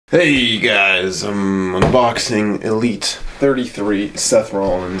Hey guys, I'm unboxing Elite 33 Seth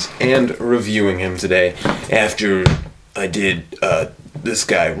Rollins and reviewing him today after I did this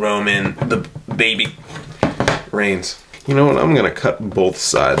guy, Roman, the baby Reigns. You know what, I'm gonna cut both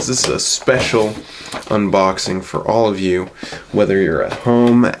sides. This is a special unboxing for all of you, whether you're at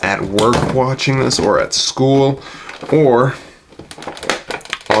home, at work watching this, or at school, or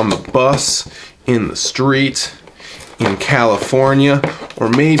on the bus, in the street, in California, or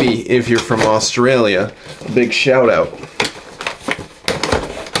maybe if you're from Australia, big shout out.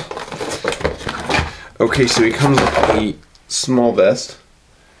 Okay, so he comes with a small vest.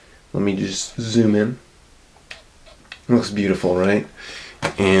 Let me just zoom in. It looks beautiful, right?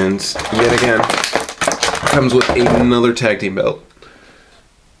 And yet again, comes with another tag team belt.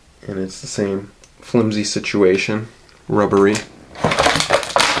 And it's the same flimsy situation, rubbery.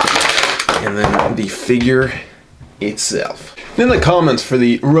 And then the figure itself. In the comments for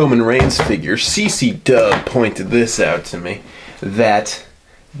the Roman Reigns figure, CC Dub pointed this out to me, that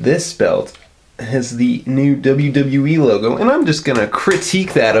this belt has the new WWE logo, and I'm just gonna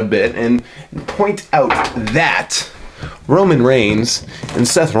critique that a bit and point out that Roman Reigns and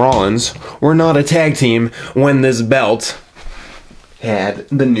Seth Rollins were not a tag team when this belt had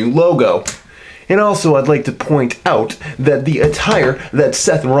the new logo. And also, I'd like to point out that the attire that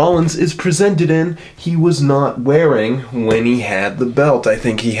Seth Rollins is presented in, he was not wearing when he had the belt. I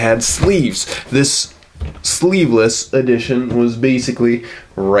think he had sleeves. This sleeveless edition was basically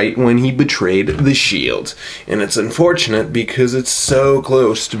right when he betrayed the Shield. And it's unfortunate because it's so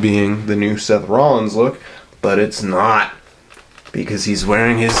close to being the new Seth Rollins look, but it's not. Because he's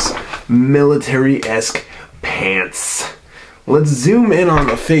wearing his military-esque pants. Let's zoom in on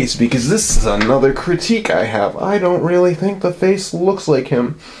the face, because this is another critique I have. I don't really think the face looks like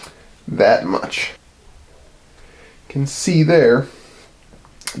him that much. You can see there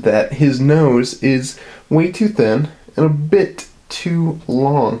that his nose is way too thin and a bit too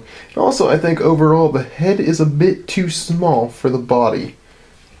long. And also, I think overall the head is a bit too small for the body.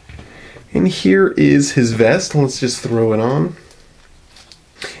 And here is his vest. Let's just throw it on.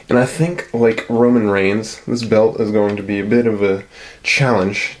 And I think, like Roman Reigns, this belt is going to be a bit of a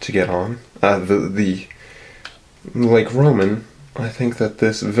challenge to get on. Like Roman, I think that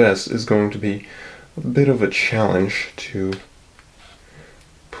this vest is going to be a bit of a challenge to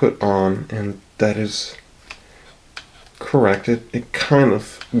put on, and that is correct. It kind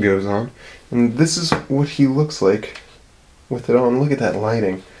of goes on. And this is what he looks like with it on. Look at that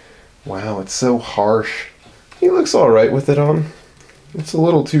lighting. Wow, it's so harsh. He looks alright with it on. It's a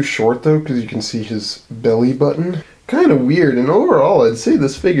little too short though, because you can see his belly button. Kind of weird, and overall I'd say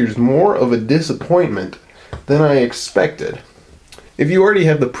this figure's more of a disappointment than I expected. If you already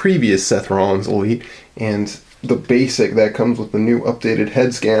have the previous Seth Rollins Elite and the basic that comes with the new updated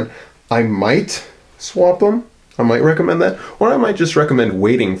head scan, I might swap them. I might recommend that, or I might just recommend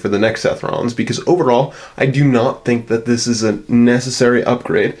waiting for the next Seth Rollins, because overall I do not think that this is a necessary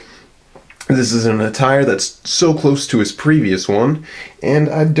upgrade. This is an attire that's so close to his previous one, and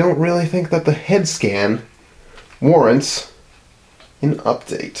I don't really think that the head scan warrants an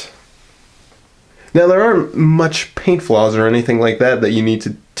update. Now, there aren't much paint flaws or anything like that that you need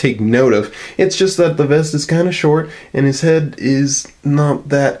to take note of. It's just that the vest is kind of short, and his head is not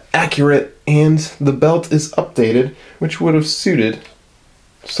that accurate, and the belt is updated, which would have suited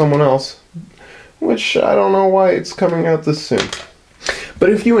someone else, which I don't know why it's coming out this soon. But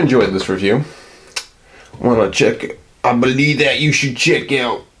if you enjoyed this review, I believe that you should check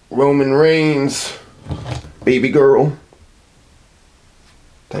out Roman Reigns, baby girl.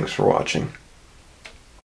 Thanks for watching.